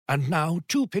And now,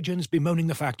 two pigeons bemoaning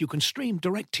the fact you can stream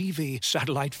DirecTV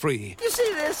satellite-free. You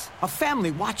see this? A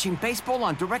family watching baseball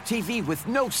on DirecTV with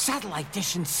no satellite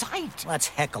dish in sight. Let's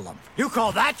heckle them. You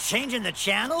call that changing the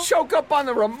channel? Choke up on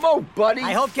the remote, buddy.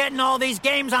 I hope getting all these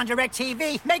games on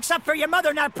DirecTV makes up for your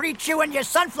mother not pre-chewing your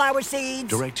sunflower seeds.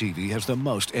 DirecTV has the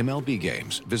most MLB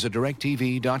games. Visit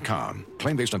DirecTV.com.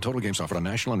 Claim based on total games offered on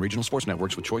national and regional sports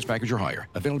networks with choice package or higher.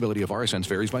 Availability of RSNs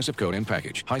varies by zip code and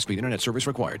package. High-speed internet service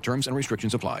required. Terms and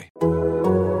restrictions apply.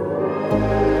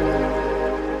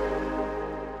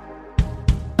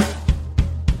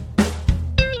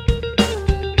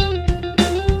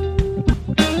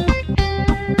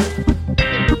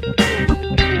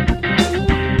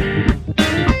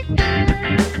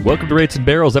 Welcome to Rates and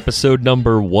Barrels, episode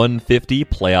number 150,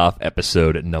 playoff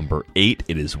episode number 8.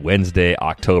 It is Wednesday,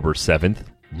 October 7th,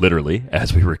 literally,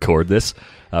 as we record this.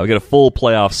 We got a full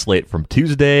playoff slate from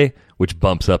Tuesday, which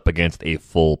bumps up against a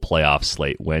full playoff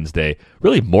slate Wednesday.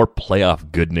 Really more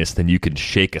playoff goodness than you can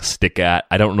shake a stick at.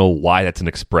 I don't know why that's an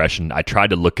expression. I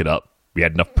tried to look it up. We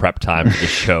had enough prep time for the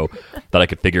show that I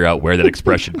could figure out where that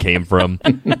expression came from.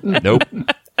 Nope.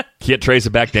 Can't trace it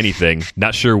back to anything.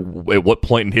 Not sure at what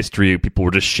point in history people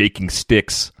were just shaking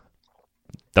sticks.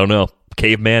 Don't know.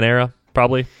 Caveman era,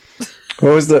 probably.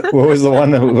 What was the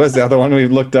one that was the other one we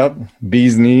looked up?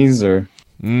 Bee's knees or?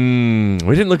 We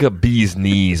didn't look up bee's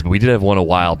knees, but we did have one a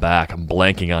while back. I'm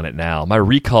blanking on it now. My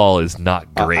recall is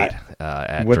not great.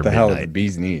 What the hell is the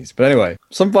bee's knees? But anyway,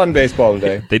 some fun baseball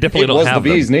today. They definitely don't have the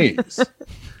bee's knees.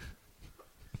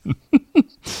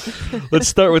 Let's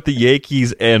start with the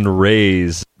Yankees and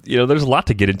Rays. You know, there's a lot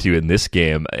to get into in this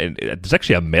game, and there's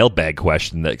actually a mailbag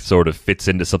question that sort of fits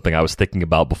into something I was thinking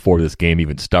about before this game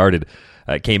even started.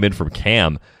 It came in from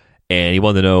Cam, and he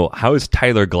wanted to know, how is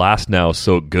Tyler Glasnow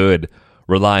so good,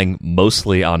 relying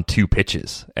mostly on two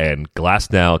pitches? And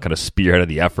Glasnow kind of spearheaded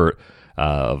the effort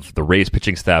of the Rays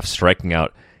pitching staff striking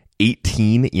out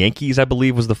 18 Yankees, I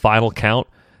believe was the final count,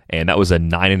 and that was a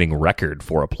 9-inning record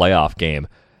for a playoff game.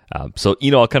 So,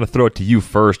 I'll kind of throw it to you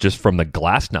first, just from the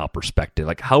Glasnow perspective.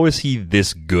 Like, how is he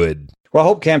this good? Well, I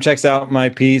hope Cam checks out my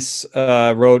piece.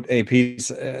 Wrote a piece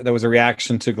that was a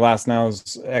reaction to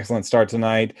Glasnow's excellent start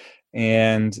tonight,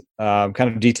 and kind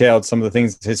of detailed some of the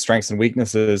things, his strengths and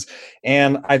weaknesses.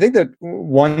 And I think that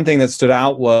one thing that stood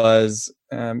out was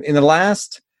in the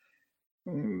last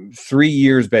 3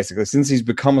 years, basically, since he's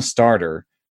become a starter,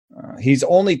 he's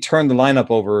only turned the lineup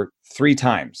over 3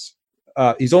 times.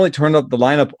 He's only turned up the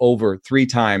lineup over 3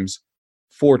 times,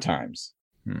 4 times.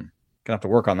 Gonna have to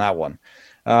work on that one.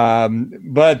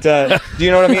 But do you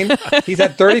know what I mean? He's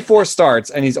had 34 starts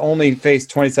and he's only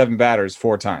faced 27 batters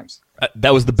 4 times.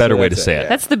 That was the better way to say it.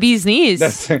 That's the bee's knees.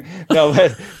 No,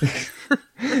 but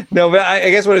I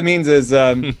guess what it means is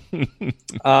that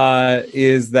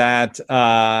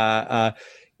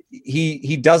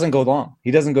he doesn't go long.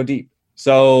 He doesn't go deep.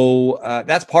 So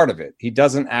that's part of it. He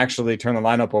doesn't actually turn the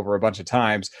lineup over a bunch of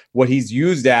times. What he's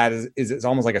used as is it's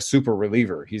almost like a super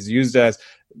reliever. He's used as,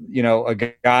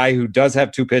 a guy who does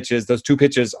have 2 pitches. Those 2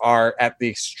 pitches are at the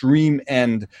extreme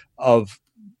end of,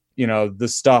 the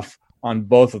stuff on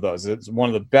both of those. It's one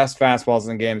of the best fastballs in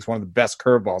the game. It's one of the best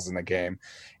curveballs in the game.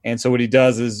 And so what he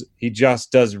does is he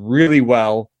just does really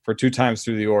well for 2 times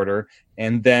through the order,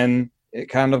 and then it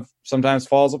kind of sometimes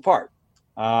falls apart.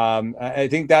 I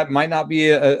think that might not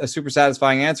be a super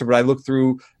satisfying answer, but I look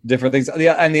through different things.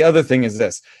 And the other thing is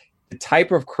this: the type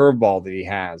of curveball that he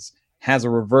has a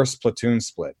reverse platoon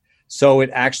split. So it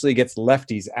actually gets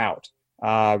lefties out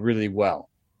really well.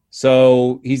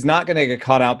 So he's not going to get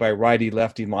caught out by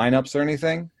righty-lefty lineups or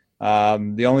anything.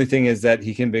 The only thing is that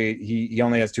he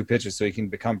only has 2 pitches, so he can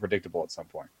become predictable at some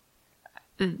point.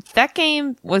 That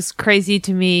game was crazy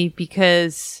to me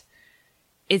because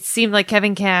it seemed like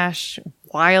Kevin Cash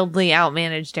wildly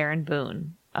outmanaged Aaron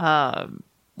Boone.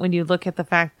 When you look at the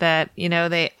fact that,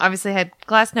 they obviously had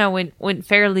Glasnow went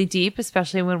fairly deep,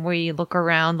 especially when we look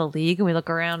around the league and we look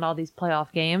around all these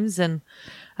playoff games, and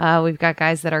we've got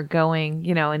guys that are going,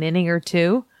 an inning or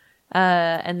 2.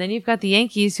 And then you've got the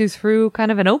Yankees who threw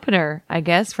kind of an opener, I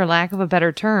guess, for lack of a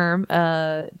better term.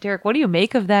 Derek, what do you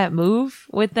make of that move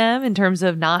with them in terms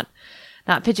of not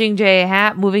pitching J.A.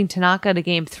 Happ, moving Tanaka to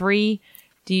game 3?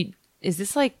 Is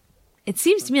this like, it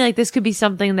seems to me like this could be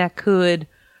something that could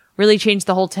really change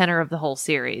the whole tenor of the whole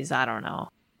series. I don't know.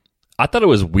 I thought it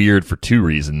was weird for 2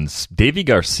 reasons. Davy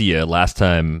Garcia, last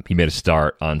time he made a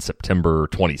start on September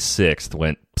 26th,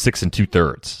 went 6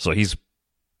 2/3. So he's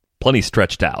plenty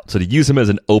stretched out. So to use him as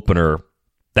an opener,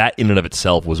 that in and of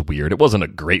itself was weird. It wasn't a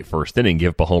great first inning.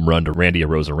 Give up a home run to Randy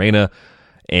Arozarena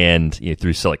and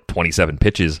threw like 27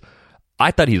 pitches.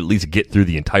 I thought he'd at least get through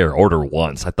the entire order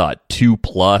once. I thought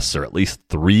 2+ or at least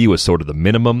 3 was sort of the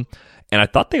minimum. And I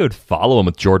thought they would follow him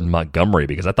with Jordan Montgomery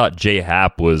because I thought Jay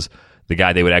Happ was the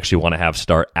guy they would actually want to have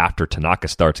start after Tanaka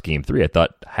starts Game 3. I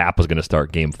thought Happ was going to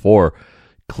start Game 4.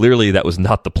 Clearly, that was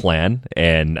not the plan,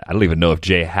 and I don't even know if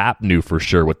Jay Happ knew for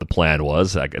sure what the plan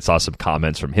was. I saw some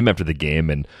comments from him after the game,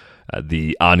 and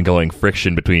the ongoing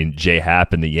friction between Jay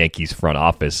Happ and the Yankees front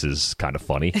office is kind of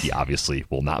funny. He obviously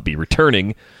will not be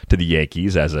returning to the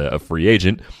Yankees as a free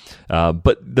agent.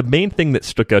 But the main thing that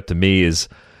stuck out to me is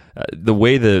the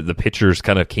way the pitchers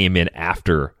kind of came in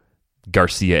after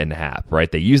Garcia and Happ, right?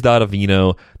 They used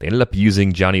Ottavino. They ended up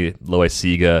using Johnny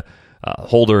Loaiziga.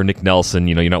 Holder, Nick Nelson,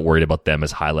 you're not worried about them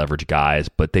as high leverage guys,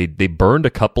 but they burned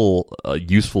a couple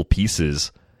useful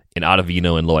pieces in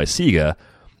Ottavino and Loaiziga,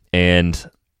 and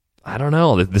I don't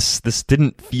know, this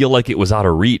didn't feel like it was out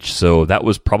of reach, so that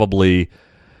was probably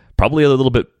a little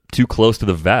bit too close to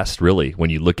the vest, really, when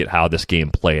you look at how this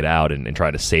game played out and try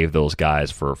to save those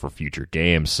guys for future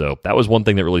games. So that was one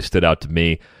thing that really stood out to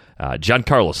me.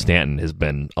 Giancarlo Stanton has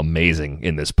been amazing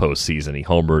in this postseason. He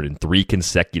homered in 3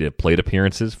 consecutive plate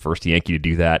appearances. First Yankee to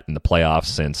do that in the playoffs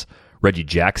since Reggie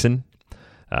Jackson.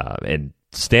 And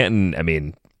Stanton, I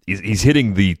mean, he's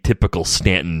hitting the typical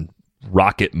Stanton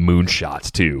rocket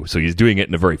moonshots too. So he's doing it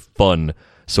in a very fun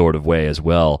sort of way as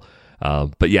well.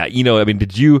 But yeah, I mean,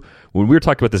 when we were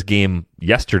talking about this game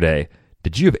yesterday,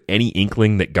 did you have any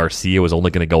inkling that Garcia was only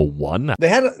going to go 1? They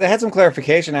had some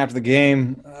clarification after the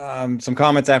game, some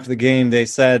comments after the game. They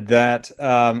said that,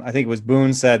 I think it was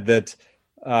Boone said that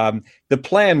the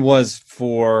plan was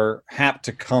for Happ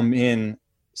to come in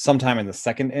sometime in the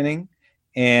second inning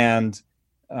and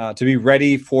to be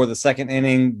ready for the second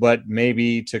inning, but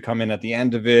maybe to come in at the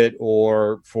end of it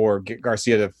or for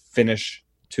Garcia to finish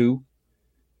 2.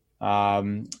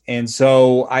 And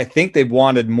so I think they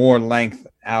wanted more length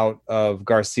out of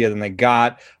Garcia than they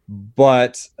got,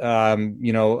 but a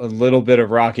little bit of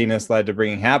rockiness led to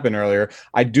bringing Happ in earlier.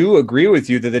 I do agree with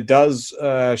you that it does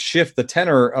shift the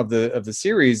tenor of the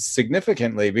series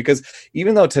significantly, because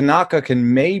even though Tanaka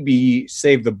can maybe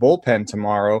save the bullpen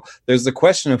tomorrow, there's the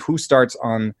question of who starts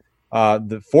on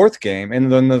the 4th game,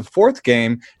 and then the 4th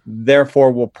game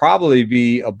therefore will probably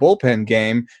be a bullpen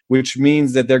game, which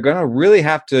means that they're going to really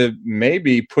have to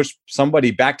maybe push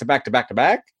somebody back to back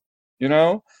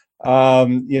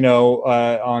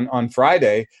on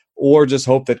Friday, or just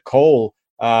hope that Cole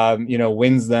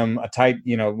wins them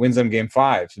wins them Game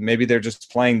 5. Maybe they're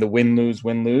just playing the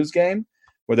win-lose game,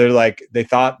 where they're like, they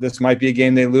thought this might be a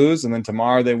game they lose, and then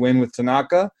tomorrow they win with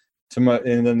Tanaka,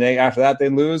 and then after that they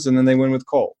lose, and then they win with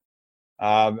Cole.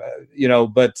 But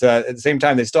at the same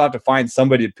time, they still have to find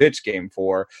somebody to pitch Game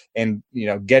 4, and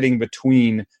getting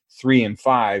between 3 and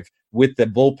 5 with the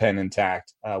bullpen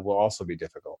intact will also be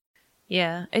difficult.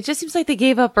 Yeah, it just seems like they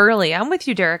gave up early. I'm with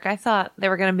you, Derek. I thought they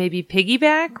were going to maybe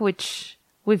piggyback, which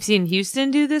we've seen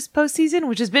Houston do this postseason,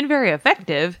 which has been very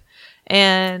effective.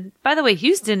 And by the way,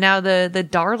 Houston now the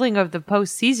darling of the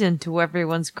postseason to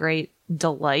everyone's great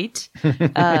delight.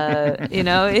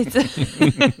 It's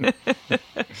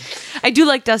I do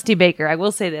like Dusty Baker. I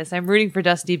will say this. I'm rooting for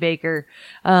Dusty Baker.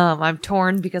 I'm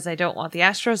torn because I don't want the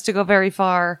Astros to go very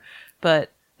far,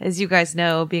 but as you guys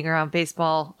know, being around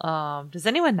baseball, does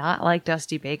anyone not like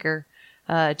Dusty Baker?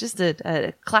 Just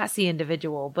a classy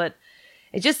individual, but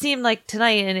it just seemed like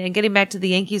tonight, and getting back to the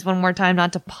Yankees one more time,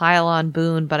 not to pile on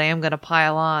Boone, but I am going to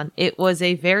pile on. It was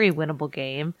a very winnable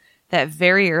game that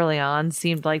very early on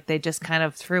seemed like they just kind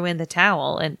of threw in the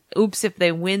towel, and oops, if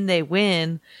they win, they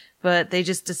win. But they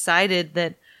just decided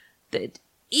that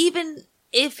even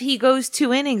if he goes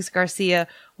 2 innings, Garcia,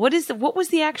 what was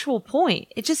the actual point?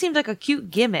 It just seemed like a cute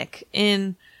gimmick,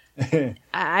 and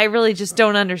I really just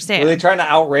don't understand. Were they trying to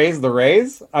outraise the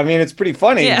Rays? I mean, it's pretty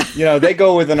funny. Yeah. They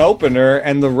go with an opener,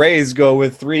 and the Rays go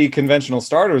with 3 conventional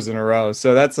starters in a row.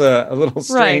 So that's a little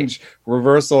strange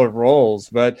reversal of roles.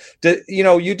 But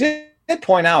you did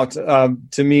point out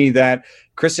to me that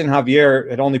Christian Javier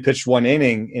had only pitched 1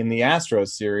 inning in the Astros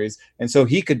series, and so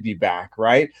he could be back,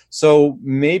 right? So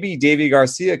maybe Davy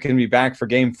Garcia can be back for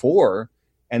Game 4,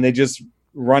 and they just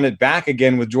run it back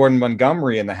again with Jordan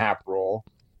Montgomery in the Happ role,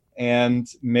 and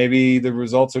maybe the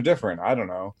results are different. I don't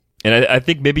know. And I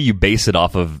think maybe you base it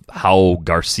off of how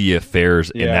Garcia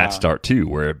fares in that start too,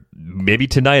 where maybe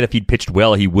tonight, if he'd pitched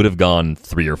well, he would have gone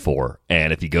 3 or 4.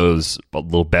 And if he goes a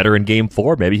little better in Game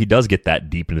 4, maybe he does get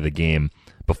that deep into the game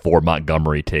before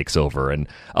Montgomery takes over. And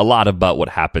a lot about what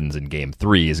happens in Game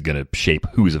 3 is going to shape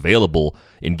who's available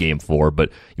in Game 4.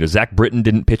 But Zach Britton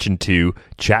didn't pitch in 2.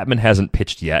 Chapman hasn't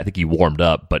pitched yet. I think he warmed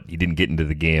up, but he didn't get into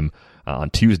the game on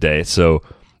Tuesday. So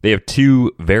they have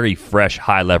two very fresh,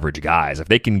 high-leverage guys. If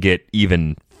they can get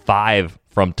even 5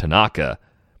 from Tanaka,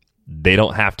 they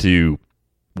don't have to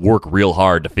work real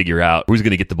hard to figure out who's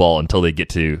going to get the ball until they get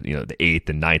to the 8th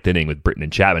and 9th inning with Britton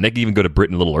and Chapman. They can even go to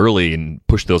Britton a little early and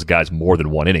push those guys more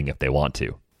than 1 inning if they want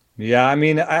to. Yeah, I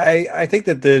mean, I think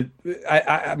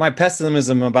that my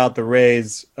pessimism about the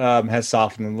Rays has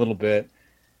softened a little bit,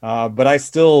 but I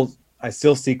still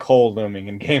see Cole looming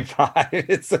in Game 5.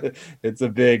 It's a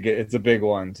big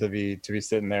one to be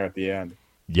sitting there at the end.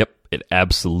 Yep, it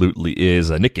absolutely is.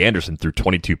 Nick Anderson threw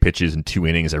 22 pitches in 2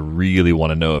 innings. I really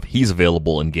want to know if he's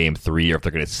available in Game 3 or if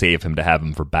they're going to save him to have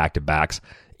him for back-to-backs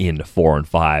in 4 and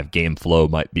 5. Game flow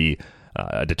might be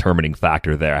a determining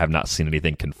factor there. I have not seen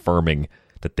anything confirming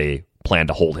that they plan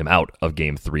to hold him out of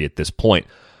Game 3 at this point.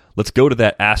 Let's go to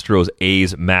that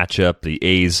Astros-A's matchup. The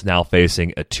A's now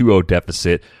facing a 2-0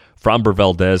 deficit. Framber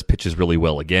Valdez pitches really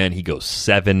well again. He goes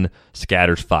 7,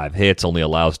 scatters 5 hits, only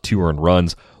allows 2 earned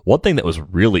runs. One thing that was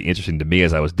really interesting to me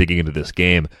as I was digging into this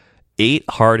game, 8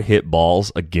 hard hit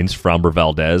balls against Framber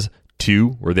Valdez.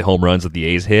 2 were the home runs that the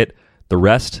A's hit. The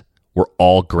rest were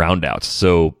all ground outs.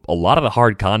 So a lot of the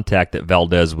hard contact that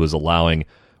Valdez was allowing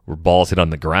were balls hit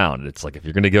on the ground. It's like if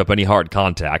you're going to give up any hard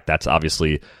contact, that's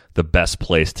obviously the best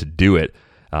place to do it.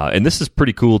 And this is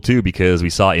pretty cool, too, because we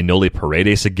saw Enoli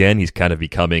Paredes again. He's kind of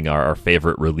becoming our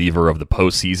favorite reliever of the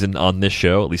postseason on this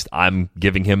show. At least I'm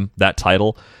giving him that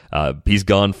title. He's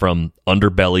gone from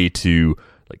underbelly to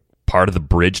like part of the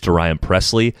bridge to Ryan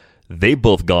Presley. They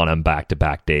both gone on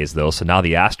back-to-back days, though, so now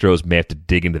the Astros may have to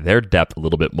dig into their depth a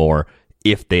little bit more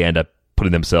if they end up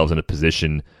putting themselves in a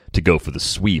position to go for the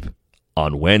sweep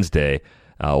on Wednesday.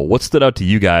 What stood out to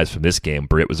you guys from this game,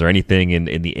 Britt? Was there anything in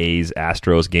the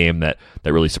A's-Astros game that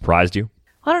really surprised you?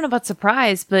 I don't know about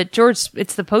surprise, but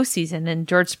it's the postseason, and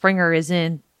George Springer is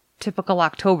in typical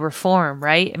October form,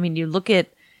 right? I mean, you look at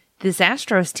this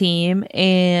Astros team,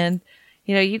 and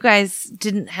you guys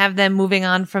didn't have them moving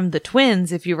on from the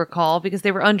Twins, if you recall, because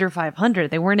they were under 500.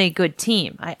 They weren't a good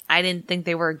team. I didn't think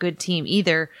they were a good team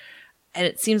either, and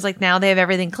it seems like now they have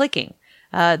everything clicking.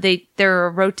 They're a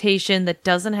rotation that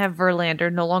doesn't have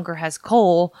Verlander, no longer has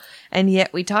Cole, and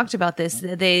yet we talked about this.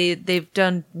 They've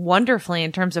done wonderfully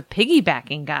in terms of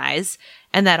piggybacking guys,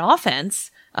 and that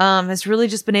offense has really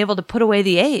just been able to put away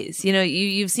the A's.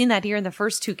 You've seen that here in the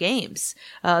first 2 games.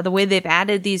 The way they've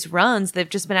added these runs, they've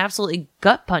just been absolutely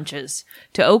gut punches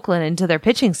to Oakland and to their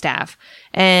pitching staff.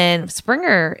 And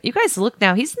Springer, you guys look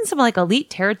now, he's in some like elite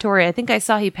territory. I think I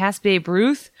saw he passed Babe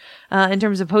Ruth in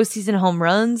terms of postseason home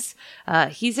runs.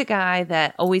 He's a guy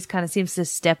that always kind of seems to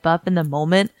step up in the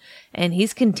moment, and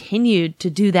he's continued to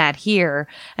do that here.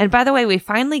 And by the way, we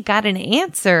finally got an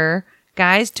answer,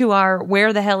 guys, to our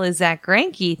where the hell is Zach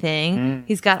Greinke thing.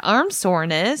 He's got arm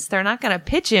soreness. They're not going to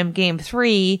pitch him Game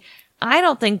 3. I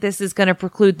don't think this is going to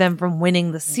preclude them from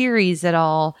winning the series at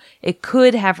all. It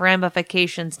could have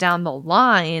ramifications down the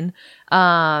line.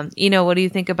 What do you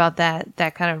think about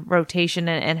that kind of rotation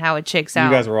and how it shakes out?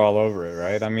 You guys were all over it,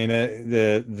 right? I mean,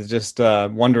 just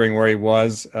wondering where he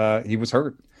was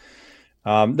hurt.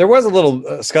 There was a little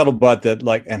scuttlebutt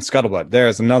and scuttlebutt,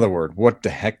 there's another word. What the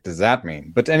heck does that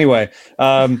mean? But anyway,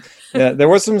 there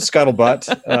was some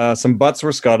scuttlebutt, some butts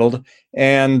were scuttled,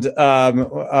 and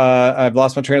I've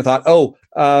lost my train of thought.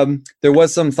 There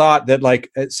was some thought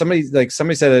that somebody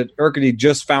said that Urquidy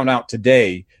just found out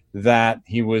today that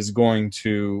he was going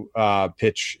to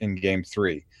pitch in Game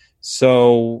 3.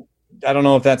 So I don't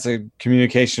know if that's a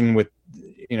communication with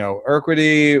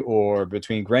Urquidy or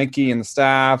between Greinke and the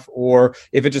staff, or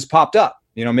if it just popped up.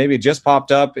 Maybe it just popped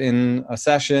up in a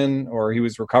session, or he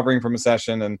was recovering from a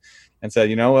session and said,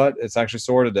 you know what, it's actually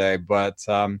sore today. But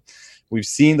we've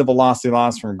seen the velocity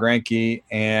loss from Greinke,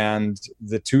 and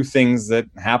the 2 things that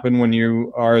happen when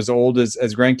you are as old as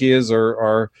Greinke is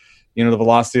are the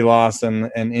velocity loss and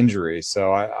injury.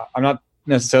 So I'm not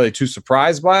necessarily too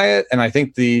surprised by it. And I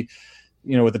think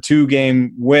with the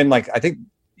 2-game win, I think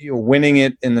winning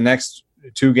it in the next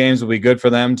 2 games will be good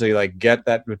for them to get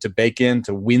that, to bake in,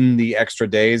 to win the extra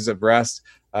days of rest,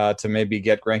 to maybe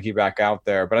get Greinke back out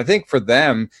there. But I think for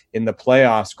them in the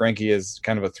playoffs, Greinke is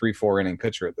kind of a 3-4 inning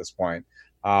pitcher at this point.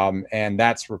 And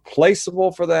that's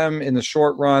replaceable for them in the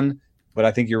short run. But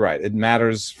I think you're right. It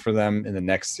matters for them in the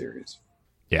next series.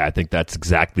 Yeah, I think that's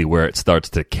exactly where it starts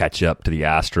to catch up to the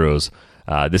Astros.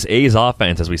 This A's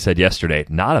offense, as we said yesterday,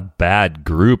 not a bad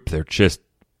group. They're just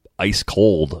ice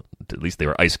cold. At least they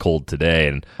were ice cold today,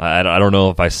 and I don't know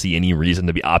if I see any reason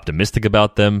to be optimistic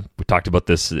about them. We talked about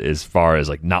this as far as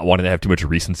not wanting to have too much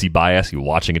recency bias. You're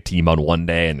watching a team on one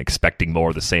day and expecting more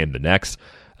of the same the next,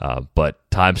 but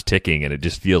time's ticking, and it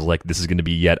just feels like this is going to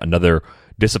be yet another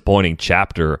disappointing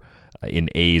chapter in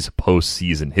A's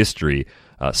postseason history.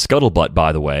 Scuttlebutt,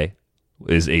 by the way,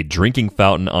 is a drinking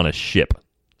fountain on a ship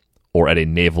or at a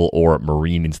naval or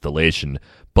marine installation,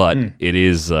 but it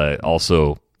is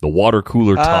also the water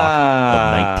cooler talk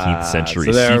of 19th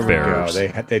century seafarers.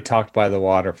 They talked by the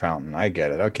water fountain. I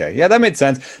get it. Okay, yeah, that made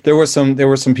sense. There were some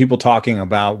people talking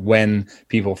about when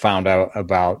people found out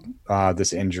about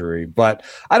this injury, but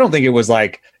I don't think it was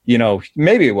like,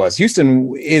 maybe it was.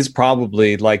 Houston is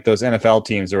probably like those NFL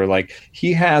teams that are like,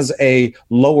 he has a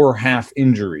lower half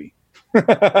injury.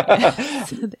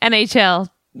 NHL.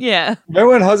 Yeah.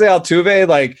 Remember when Jose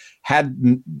Altuve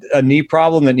had a knee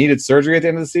problem that needed surgery at the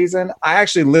end of the season? I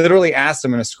actually literally asked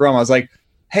him in a scrum. I was like,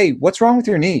 "Hey, what's wrong with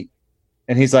your knee?"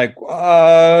 And he's like,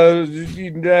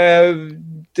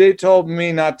 "They told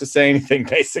me not to say anything."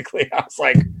 Basically, I was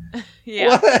like,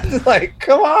 Yeah. "What? Like,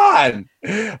 come on,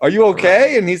 are you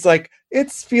okay?" And he's like,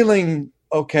 "It's feeling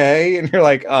okay." And you're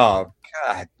like, "Oh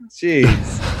God,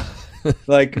 jeez."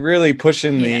 Like really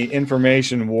pushing the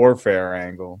information warfare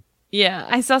angle. Yeah,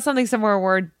 I saw something somewhere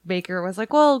where Baker was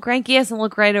like, well, Greinke hasn't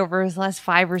looked right over his last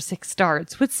 5 or 6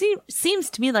 starts, which seems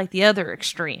to me like the other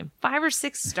extreme. 5 or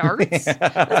 6 starts?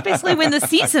 That's basically when the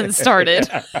season started.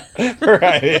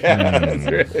 Right, yeah.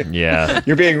 That's right. Yeah.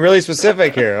 You're being really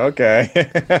specific here. Okay.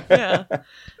 Yeah.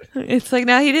 It's like,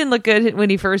 now he didn't look good when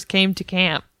he first came to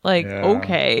camp. Like,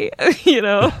 okay, I don't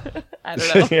know.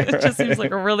 It just seems like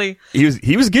a really...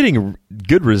 He was getting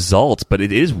good results, but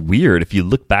it is weird. If you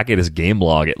look back at his game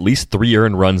log, at least 3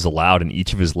 earned runs allowed in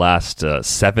each of his last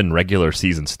 7 regular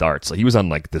season starts. So he was on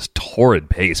like this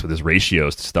torrid pace with his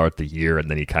ratios to start the year,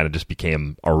 and then he kind of just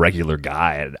became a regular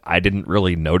guy. And I didn't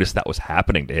really notice that was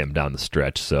happening to him down the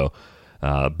stretch. So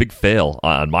big fail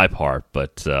on my part,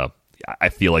 but I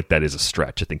feel like that is a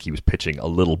stretch. I think he was pitching a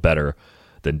little better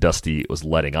than Dusty was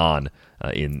letting on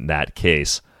in that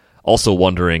case. Also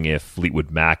wondering if Fleetwood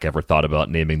Mac ever thought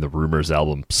about naming the Rumors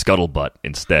album Scuttlebutt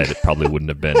instead. It probably wouldn't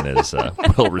have been as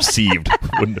well received.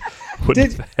 Wouldn't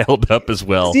have held up as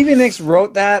well. Stevie Nicks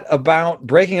wrote that about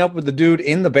breaking up with the dude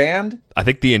in the band? I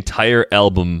think the entire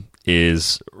album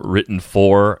is written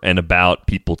for and about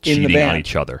people cheating on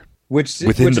each other. Which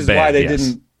is why they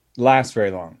didn't last very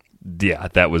long. Yeah,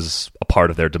 that was a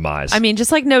part of their demise. I mean,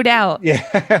 just like No Doubt. Yeah.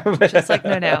 Just like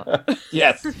No Doubt.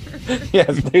 Yes.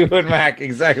 Yes, Fleetwood Mac,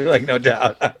 exactly like No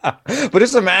Doubt. But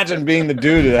just imagine being the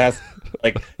dude who has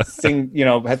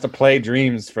has to play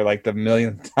Dreams for like the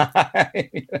millionth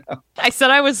time. I said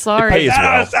I was sorry. It pays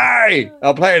well. Sorry.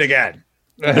 I'll play it again.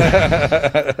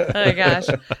 Oh my gosh.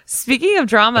 Speaking of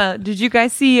drama, did you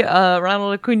guys see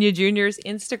Ronald Acuna Jr.'s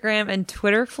Instagram and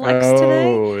Twitter flex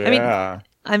today? Yeah.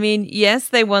 I mean, yes,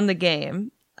 they won the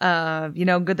game.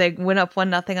 Good. They went up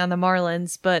 1-0 on the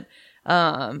Marlins, but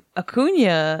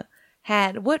Acuna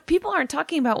had what people aren't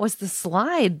talking about was the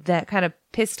slide that kind of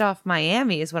pissed off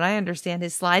Miami, is what I understand.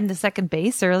 His slide into second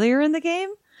base earlier in the game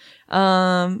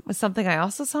was something I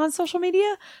also saw on social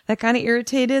media that kind of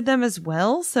irritated them as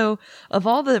well. So of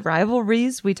all the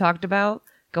rivalries we talked about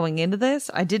going into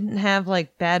this, I didn't have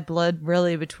like bad blood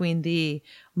really between the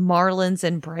Marlins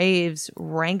and Braves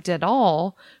ranked at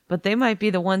all, but they might be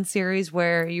the one series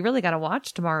where you really got to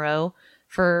watch tomorrow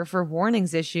for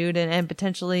warnings issued and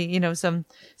potentially, some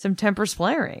tempers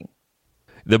flaring.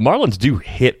 The Marlins do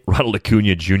hit Ronald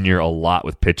Acuna Jr. a lot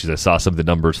with pitches. I saw some of the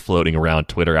numbers floating around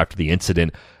Twitter after the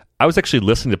incident. I was actually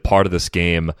listening to part of this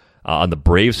game on the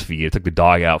Braves feed. I took the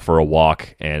dog out for a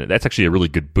walk, and that's actually a really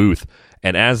good booth.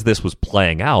 And as this was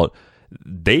playing out,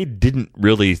 they didn't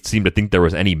really seem to think there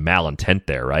was any malintent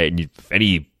there, right? And if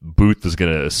any booth was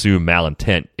going to assume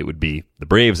malintent, it would be the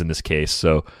Braves in this case.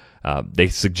 So they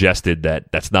suggested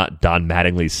that that's not Don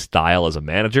Mattingly's style as a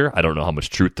manager. I don't know how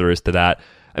much truth there is to that.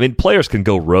 I mean, players can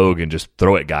go rogue and just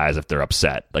throw at guys if they're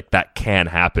upset. Like, that can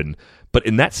happen. But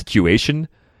in that situation,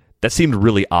 that seemed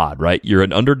really odd, right? You're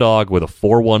an underdog with a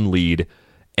 4-1 lead,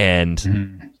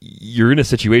 and you're in a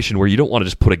situation where you don't want to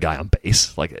just put a guy on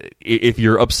base. Like, if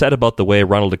you're upset about the way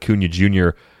Ronald Acuna Jr.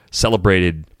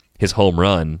 celebrated his home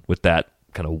run with that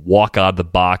kind of walk out of the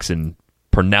box and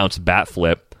pronounced bat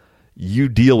flip, you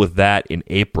deal with that in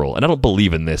April. And I don't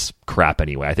believe in this crap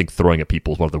anyway. I think throwing at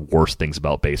people is one of the worst things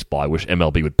about baseball. I wish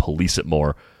MLB would police it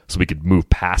more so we could move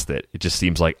past it. It just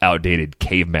seems like outdated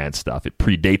caveman stuff. It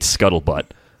predates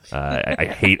Scuttlebutt. I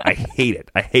hate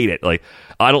it. I hate it. Like,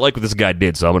 I don't like what this guy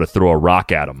did, so I'm going to throw a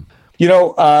rock at him.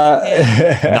 Not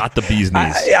the bee's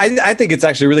knees. I think it's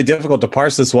actually really difficult to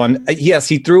parse this one. Yes,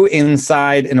 he threw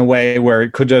inside in a way where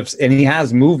it could have, and he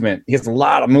has movement. He has a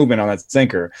lot of movement on that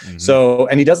sinker. Mm-hmm. So,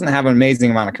 and he doesn't have an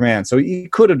amazing amount of command. So he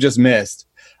could have just missed,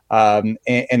 and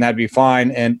that'd be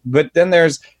fine. But then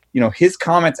there's, his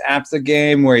comments after the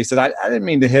game where he said, I didn't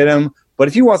mean to hit him, But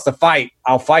if he wants to fight,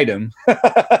 I'll fight him.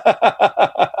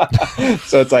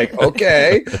 So it's like,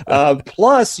 okay.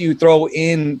 Plus, you throw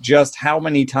in just how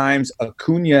many times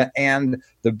Acuna and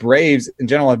the Braves in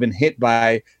general have been hit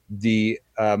by the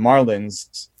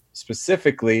Marlins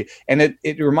specifically, and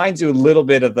it reminds you a little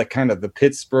bit of the kind of the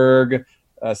Pittsburgh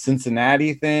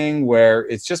Cincinnati thing where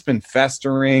it's just been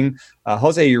festering.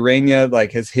 Jose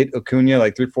Urena has hit Acuna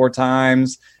 3-4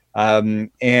 times,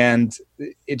 and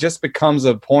it just becomes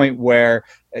a point where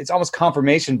it's almost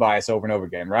confirmation bias over and over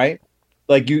again, right?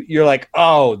 You're like,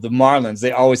 oh, the Marlins,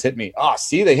 they always hit me. Oh,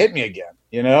 see, they hit me again,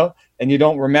 and you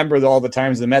don't remember all the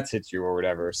times the Mets hit you or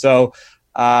whatever. So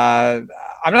I'm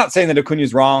not saying that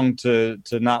Acuna's wrong to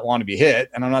not want to be hit,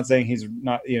 and I'm not saying he's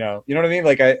not, you know what I mean?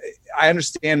 I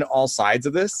understand all sides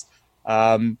of this,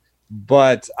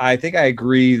 but I think I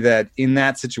agree that in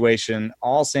that situation,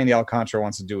 all Sandy Alcantara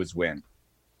wants to do is win,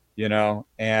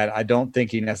 and I don't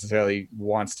think he necessarily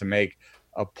wants to make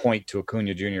a point to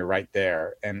Acuna Jr. right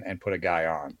there and put a guy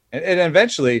on. And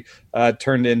eventually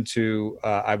turned into,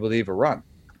 I believe, a run.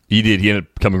 He did. He ended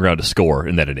up coming around to score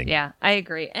in that inning. Yeah, I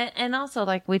agree. And also,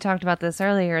 we talked about this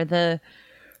earlier,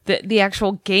 the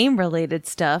actual game-related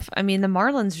stuff. I mean, the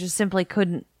Marlins just simply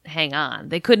couldn't hang on.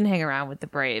 They couldn't hang around with the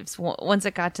Braves. Once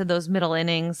it got to those middle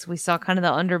innings, we saw kind of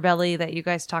the underbelly that you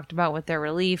guys talked about with their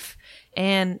relief.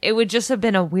 And it would just have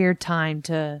been a weird time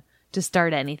to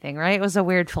start anything, right? It was a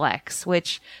weird flex,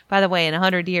 which, by the way, in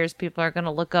 100 years, people are going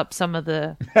to look up some of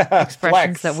the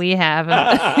expressions that we have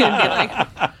and be like,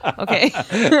 okay.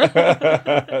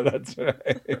 That's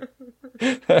right.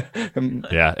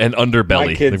 Yeah, and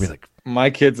underbelly. My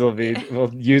kids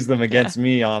will use them against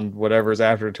me on whatever's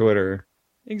after Twitter.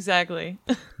 Exactly.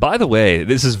 By the way,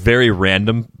 this is very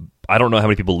random. I don't know how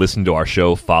many people listen to our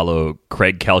show, follow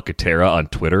Craig Calcaterra on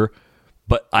Twitter,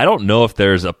 but I don't know if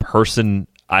there's a person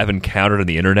I've encountered on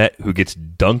the internet who gets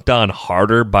dunked on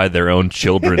harder by their own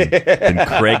children than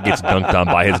Craig gets dunked on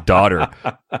by his daughter.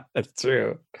 That's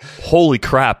true. Holy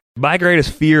crap. My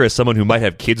greatest fear as someone who might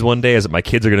have kids one day is that my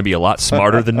kids are going to be a lot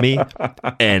smarter than me.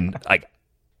 And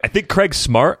I think Craig's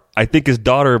smart. I think his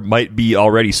daughter might be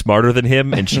already smarter than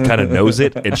him, and she kind of knows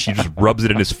it, and she just rubs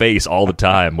it in his face all the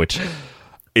time, which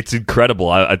it's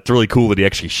incredible. It's really cool that he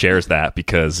actually shares that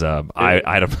because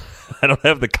I don't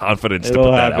have the confidence to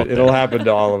put that out there. It'll happen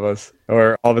to all of us,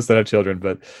 or all of us that have children.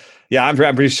 But yeah, I'm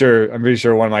pretty sure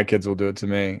one of my kids will do it to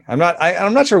me. I'm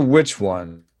not sure which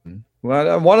one.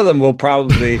 Well, one of them will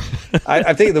probably.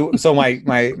 I think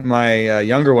my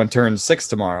younger one turns 6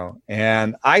 tomorrow,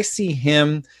 and I see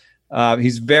him.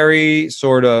 He's very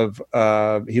sort of.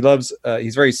 He loves.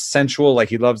 He's very sensual.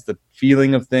 He loves the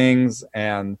feeling of things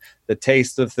and the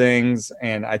taste of things,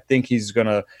 and I think he's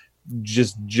gonna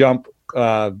just jump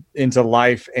into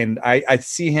life. And I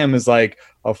see him as a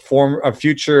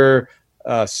future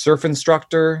surf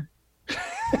instructor.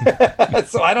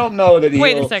 So I don't know that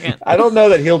Wait a second. I don't know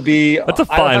that he'll be. That's a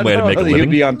fine way to make a living. He'll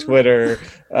be on Twitter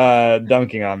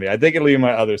dunking on me. I think it'll be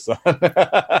my other son.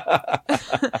 I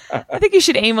think you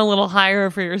should aim a little higher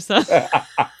for your son.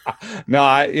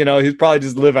 No, he'd probably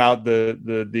just live out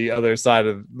the other side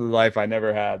of the life I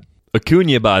never had.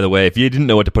 Acuna, by the way, if you didn't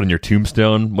know what to put on your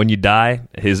tombstone when you die,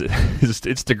 his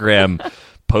Instagram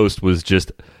post was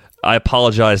just, I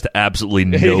apologize to absolutely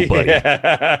nobody.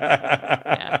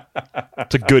 Yeah.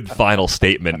 It's a good final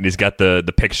statement. And he's got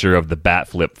the picture of the bat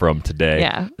flip from today.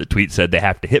 Yeah. The tweet said, they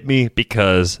have to hit me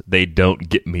because they don't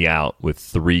get me out, with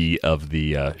 3 of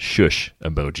the shush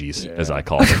emojis, as I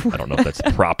call them. I don't know if that's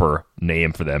the proper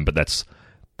name for them, but that's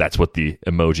what the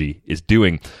emoji is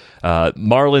doing.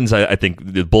 Marlins, I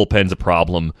think the bullpen's a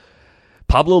problem.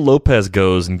 Pablo Lopez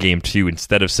goes in game 2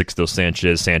 instead of Sixto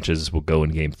Sanchez. Sanchez will go in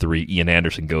game 3. Ian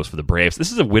Anderson goes for the Braves.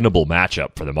 This is a winnable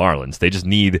matchup for the Marlins. They just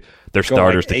need their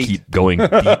starters to keep going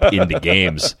deep into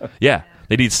games. Yeah,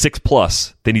 they need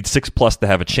 6+. They need 6+ to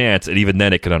have a chance, and even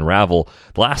then it could unravel.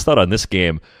 The last thought on this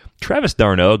game, Travis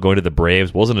d'Arnaud going to the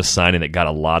Braves wasn't a signing that got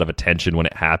a lot of attention when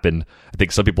it happened. I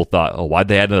think some people thought, oh, why'd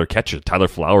they add another catcher? Tyler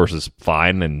Flowers is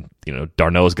fine, and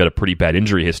d'Arnaud's got a pretty bad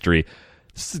injury history.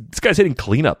 This guy's hitting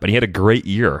cleanup, and he had a great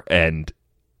year. And,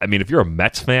 I mean, if you're a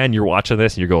Mets fan, you're watching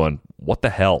this, and you're going, what the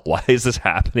hell? Why is this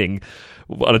happening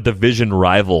on a division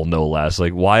rival, no less?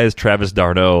 Why is Travis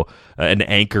d'Arnaud an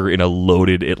anchor in a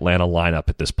loaded Atlanta lineup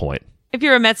at this point? If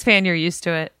you're a Mets fan, you're used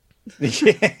to it.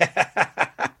 Yeah.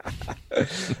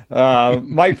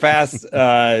 Mike Fast,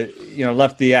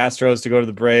 left the Astros to go to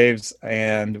the Braves,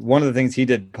 and one of the things he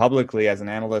did publicly as an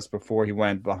analyst before he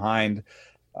went behind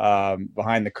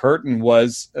the curtain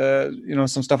was, some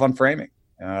stuff on framing,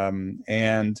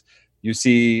 and you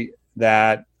see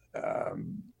that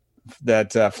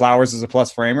Flowers is a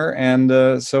plus framer,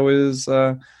 and so is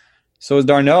So is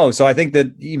Darno. So I think that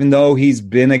even though he's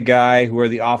been a guy where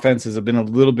the offenses have been a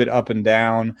little bit up and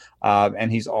down,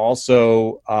 and he's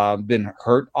also been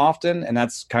hurt often, and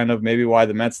that's kind of maybe why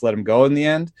the Mets let him go in the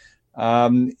end.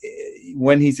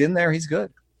 When he's in there, he's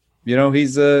good. You know,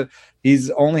 he's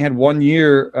only had 1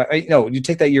 year. You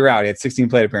take that year out, he had 16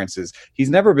 plate appearances.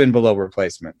 He's never been below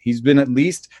replacement. He's been at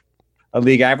least a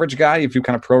league average guy if you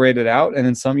kind of prorate it out, and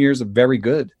in some years a very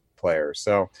good player.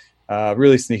 So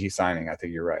really sneaky signing. I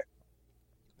think you're right.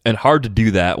 And hard to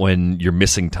do that when you're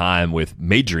missing time with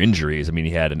major injuries. I mean,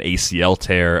 he had an ACL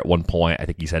tear at one point. I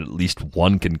think he's had at least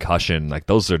one concussion. Like,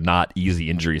 those are not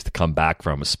easy injuries to come back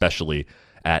from, especially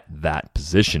at that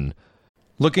position.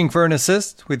 Looking for an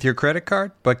assist with your credit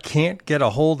card, but can't get a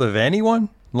hold of anyone?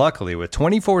 Luckily, with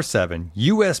 24/7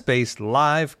 U.S.-based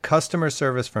live customer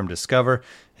service from Discover,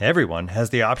 everyone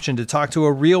has the option to talk to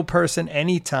a real person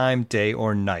anytime, day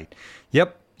or night.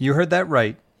 Yep, you heard that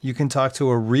right. You can talk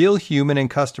to a real human in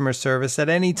customer service at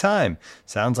any time.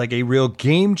 Sounds like a real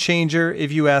game changer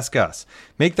if you ask us.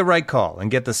 Make the right call and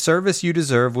get the service you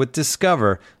deserve with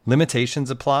Discover.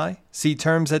 Limitations apply. See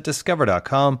terms at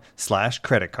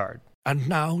discover.com/creditcard. And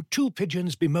now, two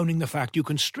pigeons bemoaning the fact you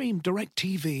can stream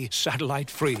DirecTV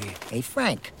satellite-free. Hey,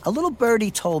 Frank, a little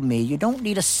birdie told me you don't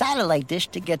need a satellite dish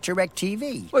to get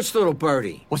DirecTV. What's little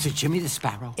birdie? Was it Jimmy the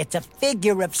Sparrow? It's a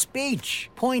figure of speech.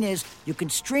 Point is, you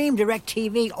can stream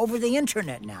DirecTV over the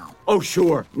internet now. Oh,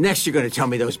 sure. Next you're going to tell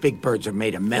me those big birds are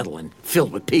made of metal and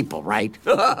filled with people, right?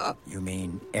 You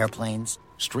mean airplanes?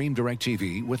 Stream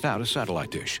DirecTV without a satellite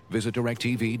dish. Visit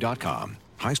DirecTV.com.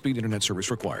 High-speed internet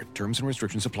service required. Terms and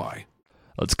restrictions apply.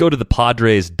 Let's go to the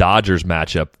Padres-Dodgers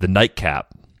matchup, the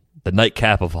nightcap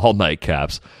of all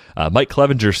nightcaps. Mike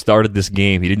Clevinger started this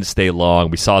game. He didn't stay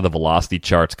long. We saw the velocity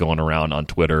charts going around on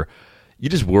Twitter. You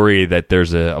just worry that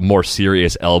there's a more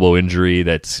serious elbow injury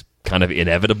that's kind of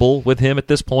inevitable with him at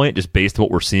this point, just based on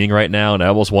what we're seeing right now. And I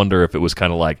almost wonder if it was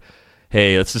kind of like,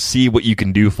 hey, let's just see what you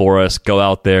can do for us. Go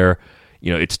out there.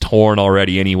 You know, it's torn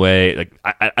already anyway. Like,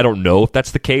 I don't know if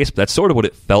that's the case, but that's sort of what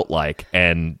it felt like.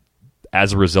 And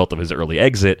as a result of his early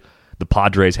exit, the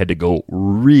Padres had to go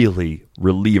really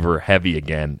reliever heavy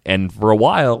again. And for a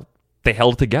while, they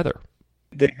held together.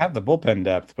 They have the bullpen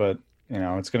depth, but, you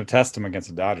know, it's going to test them against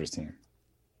the Dodgers team.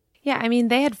 Yeah, I mean,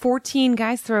 they had 14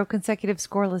 guys throw consecutive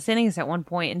scoreless innings at one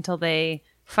point until they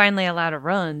finally allowed a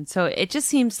run. So it just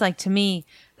seems like, to me,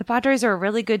 the Padres are a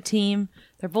really good team.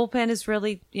 Their bullpen is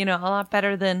really, a lot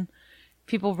better than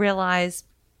people realize,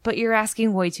 but you're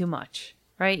asking way too much,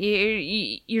 right?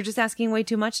 You're just asking way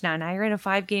too much now. Now you're in a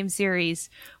 5-game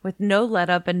series with no let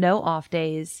up and no off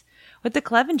days. With the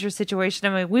Clevinger situation,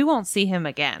 I mean, we won't see him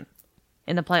again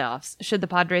in the playoffs. Should the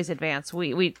Padres advance,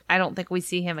 I don't think we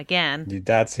see him again.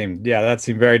 That seemed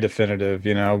very definitive,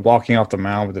 walking off the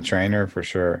mound with the trainer for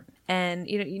sure. And,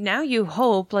 now you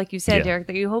hope, like you said, Derek,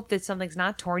 that you hope that something's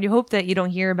not torn. You hope that you don't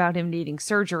hear about him needing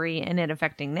surgery and it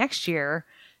affecting next year.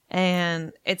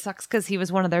 And it sucks because he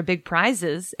was one of their big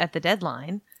prizes at the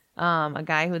deadline, a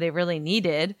guy who they really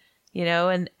needed,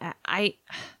 and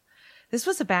this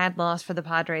was a bad loss for the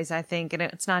Padres, I think. And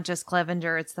it's not just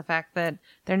Clevinger. It's the fact that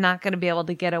they're not going to be able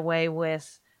to get away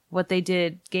with what they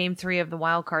did Game 3 of the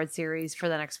wild card series for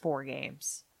the next 4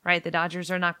 games. Right? The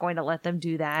Dodgers are not going to let them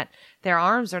do that. Their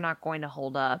arms are not going to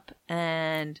hold up.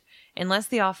 And unless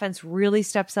the offense really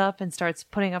steps up and starts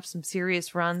putting up some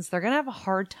serious runs, they're going to have a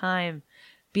hard time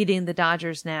beating the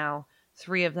Dodgers now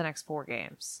 3 of the next 4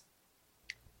 games.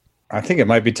 I think it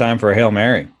might be time for a Hail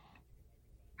Mary.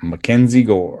 Mackenzie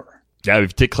Gore. Yeah, if you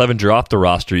take Clevinger off the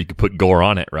roster, you could put Gore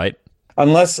on it, right?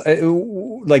 Unless,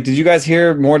 did you guys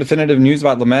hear more definitive news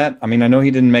about Lamet? I mean, I know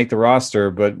he didn't make the roster,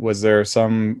 but was there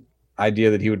some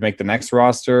idea that he would make the next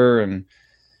roster?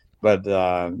 But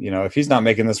if he's not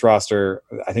making this roster,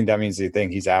 I think that means they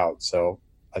think he's out. So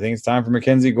I think it's time for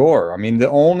Mackenzie Gore. I mean, the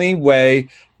only way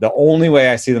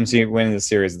I see them winning the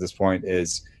series at this point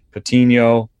is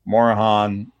Patino,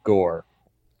 Morahan, Gore.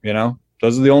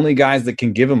 Those are the only guys that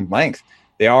can give him length.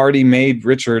 They already made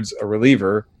Richards a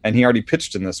reliever, and he already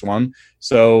pitched in this one.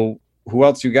 So who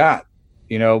else you got?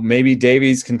 Maybe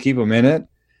Davies can keep him in it.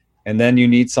 And then you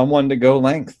need someone to go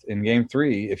length in Game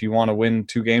 3 if you want to win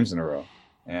 2 games in a row.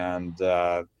 And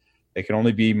it can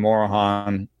only be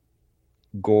Morahan,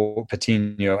 Gore,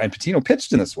 Patino. And Patino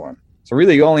pitched in this one. So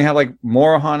really you only have like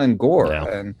Morahan and Gore. Yeah.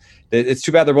 And it's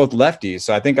too bad they're both lefties.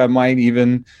 So I think I might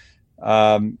even,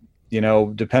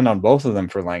 depend on both of them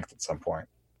for length at some point.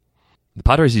 The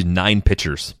Padres used 9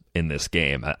 pitchers in this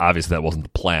game. Obviously, that wasn't the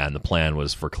plan. The plan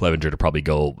was for Clevinger to probably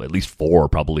go at least 4,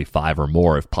 probably 5 or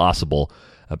more if possible.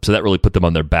 So that really put them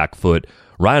on their back foot.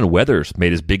 Ryan Weathers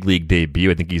made his big league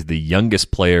debut. I think he's the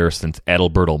youngest player since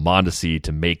Adalberto Mondesi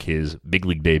to make his big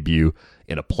league debut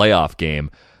in a playoff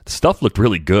game. The stuff looked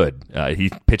really good.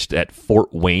 He pitched at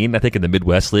Fort Wayne, I think in the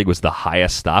Midwest League was the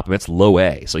highest stop, and that's low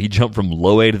A. So he jumped from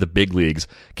low A to the big leagues,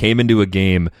 came into a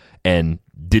game, and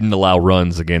didn't allow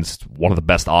runs against one of the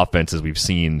best offenses we've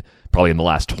seen probably in the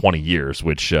last 20 years,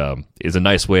 which is a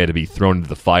nice way to be thrown into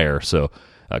the fire. So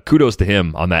kudos to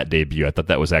him on that debut. I thought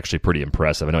that was actually pretty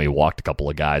impressive. I know he walked a couple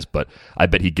of guys, but I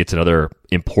bet he gets another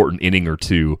important inning or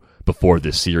two before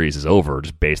this series is over,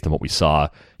 just based on what we saw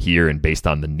here and based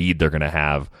on the need they're going to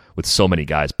have with so many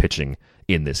guys pitching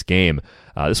in this game.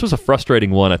 This was a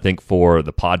frustrating one, I think, for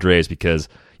the Padres because,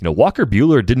 Walker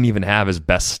Buehler didn't even have his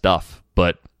best stuff,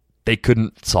 but they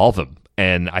couldn't solve him.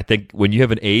 And I think when you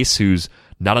have an ace who's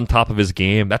not on top of his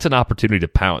game, that's an opportunity to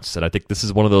pounce. And I think this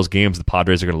is one of those games the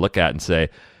Padres are going to look at and say,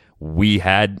 we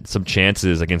had some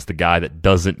chances against the guy that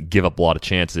doesn't give up a lot of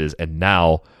chances, and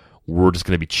now we're just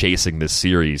going to be chasing this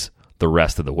series the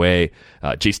rest of the way.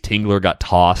 Jace Tingler got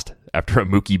tossed after a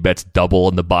Mookie Betts double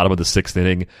in the bottom of the 6th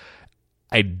inning.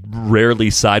 I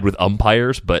rarely side with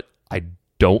umpires, but I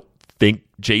don't think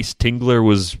Jace Tingler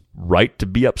was right to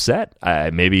be upset.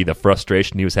 Maybe the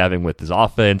frustration he was having with his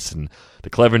offense and the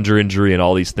Clevenger injury and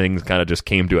all these things kind of just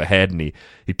came to a head, and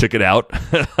he took it out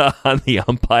on the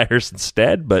umpires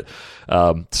instead. But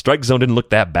strike zone didn't look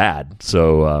that bad.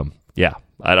 So, yeah,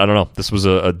 I don't know. This was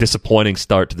a disappointing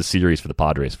start to the series for the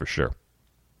Padres for sure.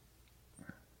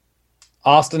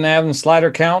 Austin Adams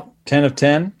slider count, 10 of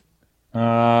 10.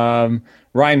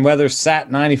 Ryan Weathers sat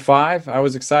 95. I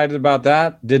was excited about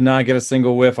that. Did not get a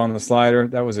single whiff on the slider.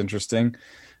 That was interesting.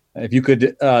 If you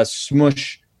could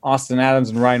smush Austin Adams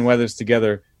and Ryan Weathers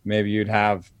together, maybe you'd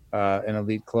have an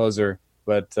elite closer.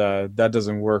 But that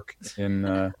doesn't work. That's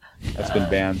been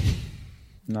banned.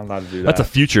 Not allowed to do that. That's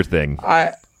a future thing.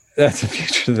 That's a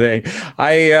future thing.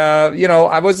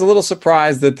 I was a little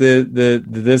surprised that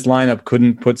this lineup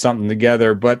couldn't put something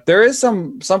together, but there is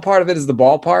some part of it is the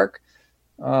ballpark.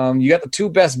 You got the two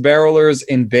best barrelers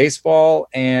in baseball,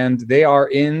 and they are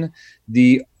in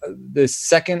the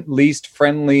second least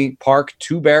friendly park,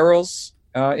 2 barrels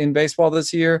in baseball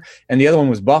this year, and the other one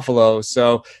was Buffalo.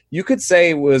 So you could say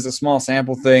it was a small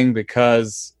sample thing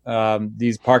because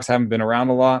these parks haven't been around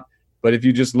a lot. But if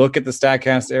you just look at the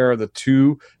StatCast era, the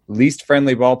 2 least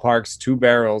friendly ballparks, 2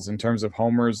 barrels in terms of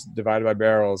homers divided by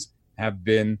barrels, have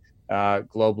been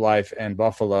Globe Life and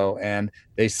Buffalo, and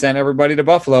they sent everybody to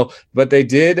Buffalo. But they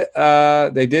did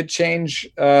change.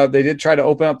 They did try to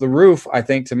open up the roof, I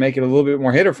think, to make it a little bit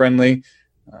more hitter friendly.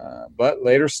 But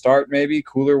later start, maybe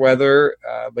cooler weather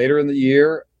later in the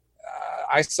year.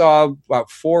 I saw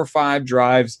about 4 or 5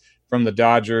 drives from the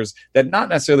Dodgers that not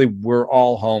necessarily were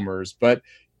all homers, but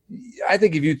I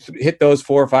think if you hit those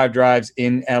 4 or 5 drives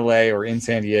in LA or in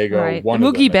San Diego, right. One Mookie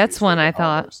of them Betts one, I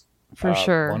thought, homers. for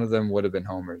sure. One of them would have been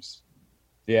homers.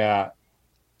 Yeah.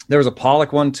 There was a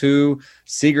Pollock one too.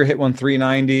 Seager hit one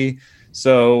 390.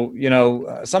 So,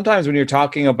 sometimes when you're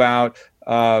talking about,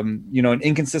 an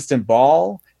inconsistent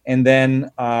ball and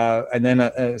then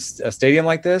a stadium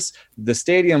like this, the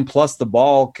stadium plus the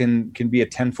ball can be a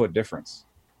 10-foot difference.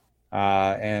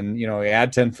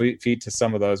 Add 10 feet to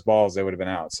some of those balls, they would have been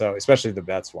out. So especially the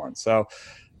Betts one. So,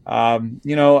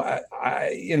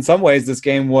 in some ways, this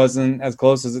game wasn't as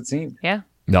close as it seemed. Yeah.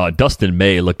 No, Dustin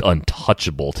May looked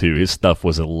untouchable too. His stuff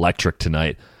was electric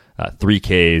tonight. 3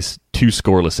 Ks, 2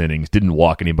 scoreless innings, didn't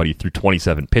walk anybody through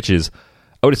 27 pitches.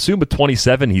 I would assume with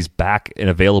 27, he's back and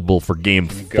available for Game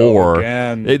 4.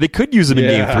 They could use him in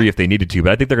Game 3 if they needed to,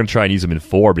 but I think they're going to try and use him in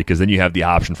 4 because then you have the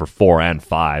option for 4 and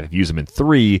 5. If you use him in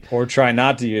 3. Or try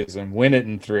not to use him, win it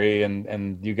in 3,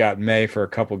 and you got May for a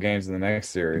couple games in the next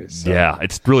series. So. Yeah,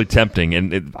 it's really tempting,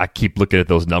 and I keep looking at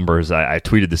those numbers. I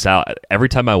tweeted this out. Every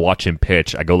time I watch him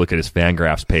pitch, I go look at his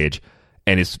Fangraphs page,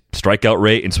 and his strikeout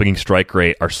rate and swinging strike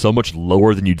rate are so much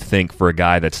lower than you'd think for a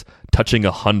guy that's touching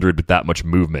 100 with that much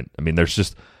movement. I mean,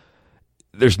 there's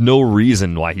no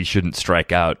reason why he shouldn't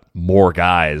strike out more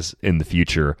guys in the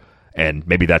future, and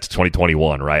maybe that's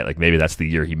 2021, right? Like maybe that's the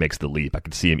year he makes the leap. I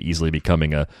could see him easily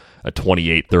becoming a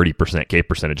 28-30% K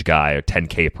percentage guy, a 10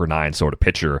 K per 9 sort of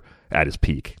pitcher at his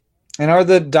peak. And are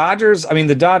the Dodgers,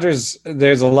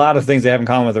 there's a lot of things they have in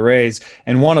common with the Rays,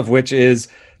 and one of which is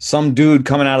some dude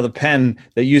coming out of the pen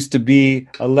that used to be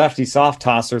a lefty soft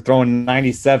tosser throwing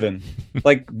 97.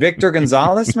 Like Victor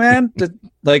Gonzalez, man?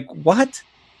 What?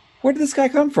 Where did this guy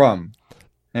come from?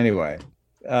 Anyway,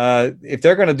 if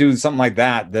they're going to do something like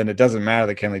that, then it doesn't matter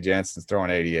that Kenley Jansen's throwing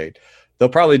 88. They'll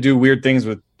probably do weird things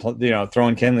with,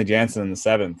 throwing Kenley Jansen in the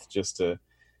 7th just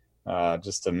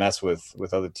to mess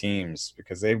with other teams,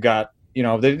 because they've got they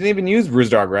didn't even use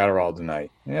Brusdar Graterol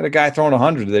tonight. They had a guy throwing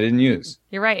 100 they didn't use.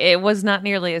 You're right. It was not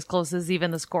nearly as close as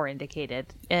even the score indicated.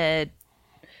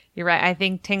 You're right. I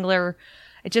think Tingler,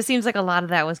 it just seems like a lot of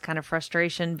that was kind of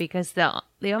frustration because the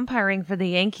umpiring for the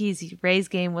Yankees-Rays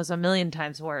game was a million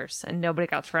times worse, and nobody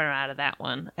got thrown out of that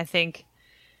one. I think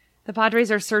the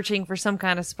Padres are searching for some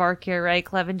kind of spark here, right?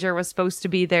 Clevenger was supposed to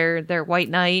be their white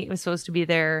knight. It was supposed to be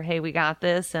their, hey, we got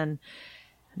this, and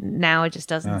now it just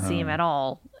doesn't seem at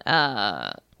all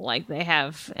like they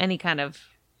have any kind of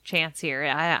chance here.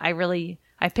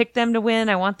 I picked them to win.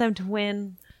 I want them to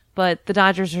win. But the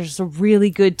Dodgers are just a really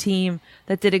good team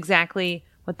that did exactly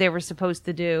what they were supposed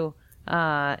to do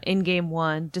in Game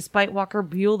 1, despite Walker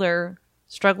Buehler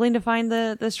struggling to find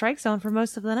the strike zone for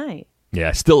most of the night.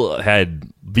 Yeah, still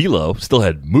had velo, still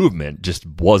had movement, just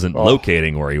wasn't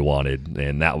locating where he wanted,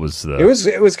 and that was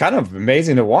it was kind of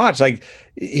amazing to watch. Like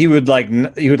he would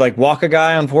walk a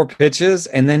guy on 4 pitches,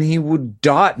 and then he would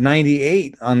dot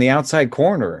 98 on the outside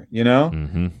corner.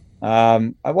 Mm-hmm.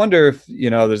 I wonder if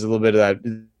there's a little bit of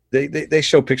that. They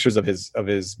show pictures of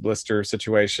his blister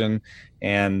situation,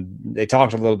 and they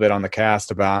talked a little bit on the cast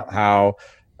about how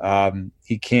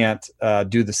he can't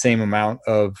do the same amount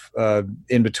of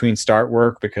in between start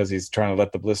work because he's trying to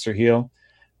let the blister heal.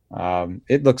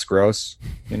 It looks gross,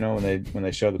 when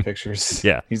they show the pictures.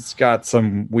 Yeah, he's got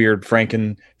some weird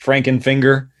Franken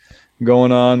finger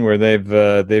going on where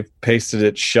they've pasted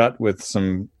it shut with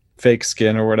some fake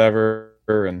skin or whatever,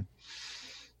 and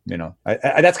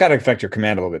that's got to affect your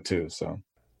command a little bit too. So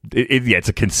it's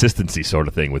a consistency sort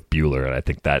of thing with Buehler, and I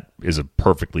think that is a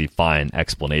perfectly fine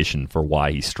explanation for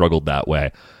why he struggled that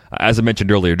way. As I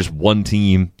mentioned earlier, just one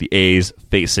team, the A's,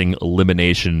 facing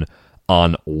elimination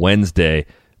on Wednesday.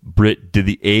 Britt, did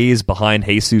the A's behind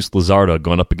Jesus Luzardo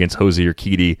going up against Jose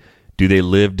Urquidy, do they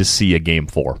live to see a Game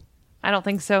 4? I don't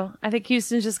think so. I think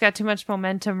Houston's just got too much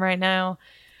momentum right now.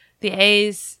 The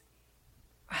A's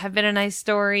have been a nice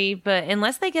story, but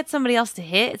unless they get somebody else to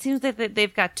hit, it seems like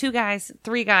they've got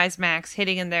 3 guys max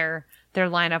hitting in their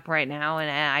lineup right now, and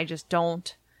I just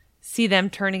don't see them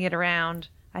turning it around.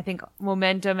 I think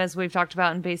momentum, as we've talked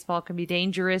about in baseball, can be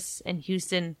dangerous, and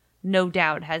Houston no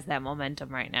doubt has that momentum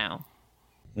right now.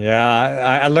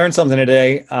 Yeah, I learned something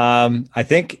today. I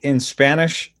think in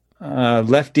Spanish,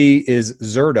 lefty is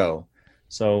zurdo.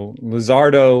 So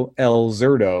Luzardo El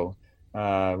Zurdo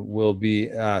will be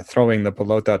throwing the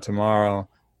pelota tomorrow.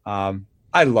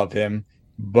 I love him,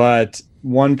 but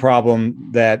one problem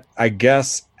that I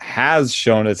guess has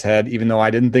shown its head, even though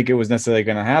I didn't think it was necessarily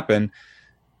going to happen,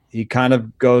 he kind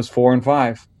of goes 4 and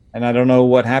 5. And I don't know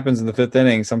what happens in the 5th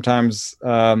inning. Sometimes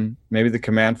maybe the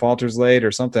command falters late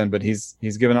or something, but he's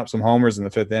given up some homers in the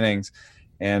 5th innings.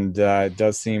 And it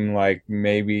does seem like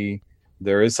maybe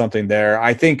there is something there.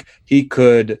 I think he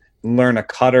could learn a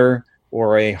cutter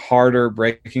or a harder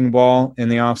breaking ball in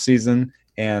the offseason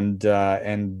and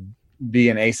be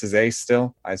an ace's ace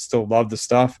still. I still love the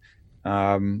stuff.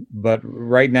 But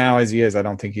right now, as he is, I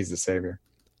don't think he's the savior.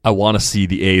 I want to see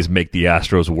the A's make the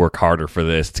Astros work harder for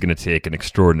this. It's going to take an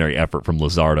extraordinary effort from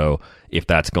Luzardo if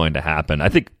that's going to happen. I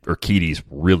think Urquidy's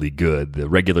really good. The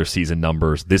regular season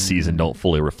numbers this season don't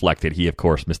fully reflect it. He, of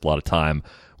course, missed a lot of time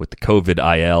with the COVID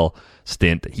IL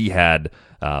stint that he had,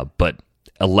 but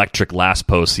electric last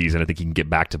postseason. I think he can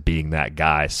get back to being that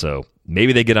guy. So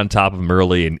maybe they get on top of him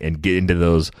early and get into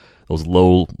those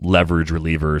low leverage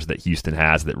relievers that Houston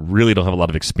has that really don't have a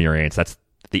lot of experience. That's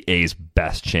the A's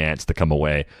best chance to come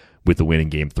away with the win in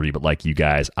Game 3. But like you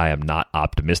guys, I am not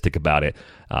optimistic about it.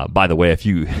 By the way, if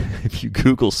you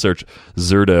Google search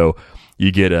Zurdo,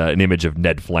 you get an image of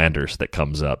Ned Flanders that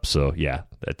comes up. So yeah,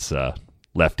 that's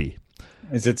lefty.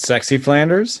 Is it Sexy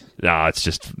Flanders? No, it's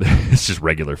just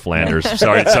regular Flanders.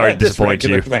 Sorry to disappoint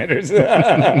you. Flanders.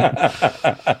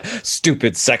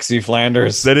 Stupid Sexy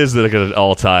Flanders. That is like an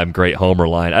all-time great homer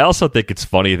line. I also think it's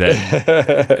funny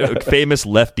that famous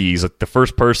lefties, like the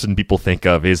first person people think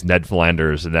of is Ned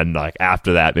Flanders, and then like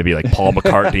after that, maybe like Paul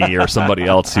McCartney or somebody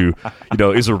else who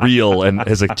is a real and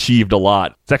has achieved a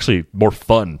lot. It's actually more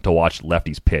fun to watch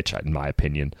lefties pitch, in my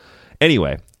opinion.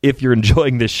 Anyway, if you're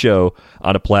enjoying this show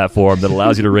on a platform that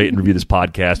allows you to rate and review this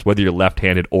podcast, whether you're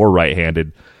left-handed or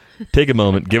right-handed, take a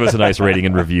moment, give us a nice rating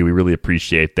and review. We really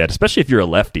appreciate that, especially if you're a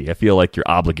lefty. I feel like you're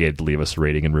obligated to leave us a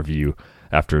rating and review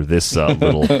after this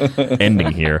little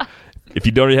ending here. If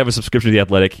you don't already have a subscription to The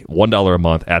Athletic, $1 a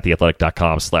month at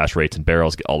theathletic.com/rates and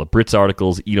barrels. Get all the Brits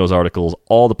articles, Eno's articles,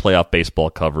 all the playoff baseball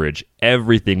coverage,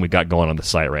 everything we got going on the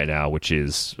site right now, which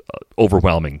is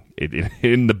overwhelming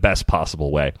in the best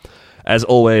possible way. As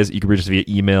always, you can reach us via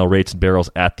email,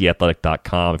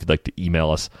 ratesandbarrels@theathletic.com. If you'd like to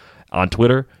email us on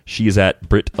Twitter, she is at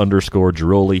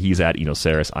Brit_Giroli. He's at Eno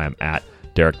Saris. I am at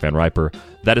Derek Van Riper.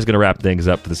 That is going to wrap things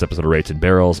up for this episode of Rates and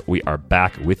Barrels. We are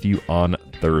back with you on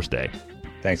Thursday.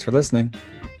 Thanks for listening.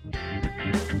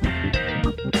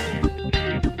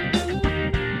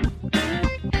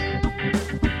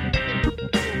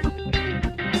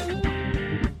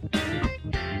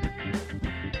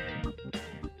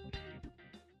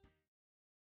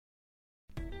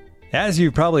 As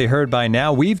you've probably heard by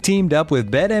now, we've teamed up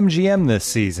with BetMGM this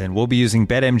season. We'll be using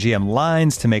BetMGM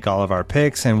lines to make all of our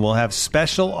picks, and we'll have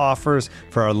special offers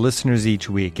for our listeners each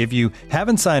week. If you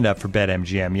haven't signed up for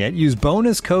BetMGM yet, use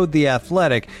bonus code The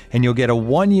Athletic, and you'll get a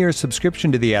 1-year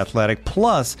subscription to The Athletic,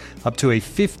 plus up to a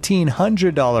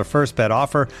 $1,500 first bet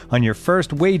offer on your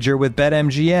first wager with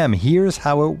BetMGM. Here's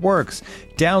how it works.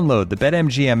 Download the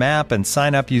BetMGM app and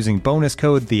sign up using bonus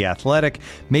code The Athletic.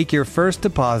 Make your first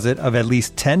deposit of at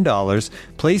least $10.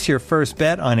 Place your first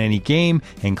bet on any game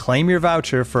and claim your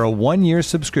voucher for a 1-year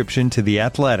subscription to The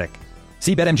Athletic.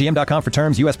 See BetMGM.com for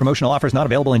terms. U.S. promotional offers not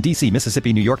available in D.C.,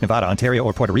 Mississippi, New York, Nevada, Ontario,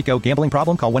 or Puerto Rico. Gambling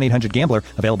problem? Call 1-800-GAMBLER.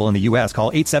 Available in the U.S.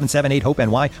 Call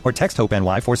 877-8-HOPE-NY or text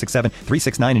HOPE-NY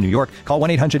 467-369 in New York. Call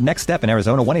 1-800-NEXT-STEP in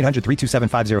Arizona.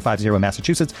 1-800-327-5050 in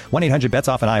Massachusetts.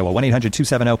 1-800-BETS-OFF in Iowa.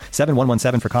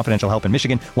 1-800-270-7117 for confidential help in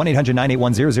Michigan.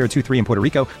 1-800-981-0023 in Puerto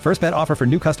Rico. First bet offer for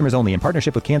new customers only in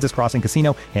partnership with Kansas Crossing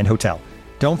Casino and Hotel.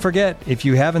 Don't forget, if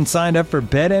you haven't signed up for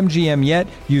BetMGM yet,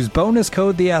 use bonus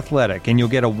code The Athletic, and you'll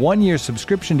get a 1-year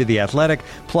subscription to The Athletic,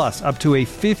 plus up to a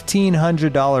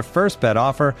 $1,500 first bet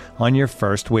offer on your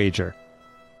first wager.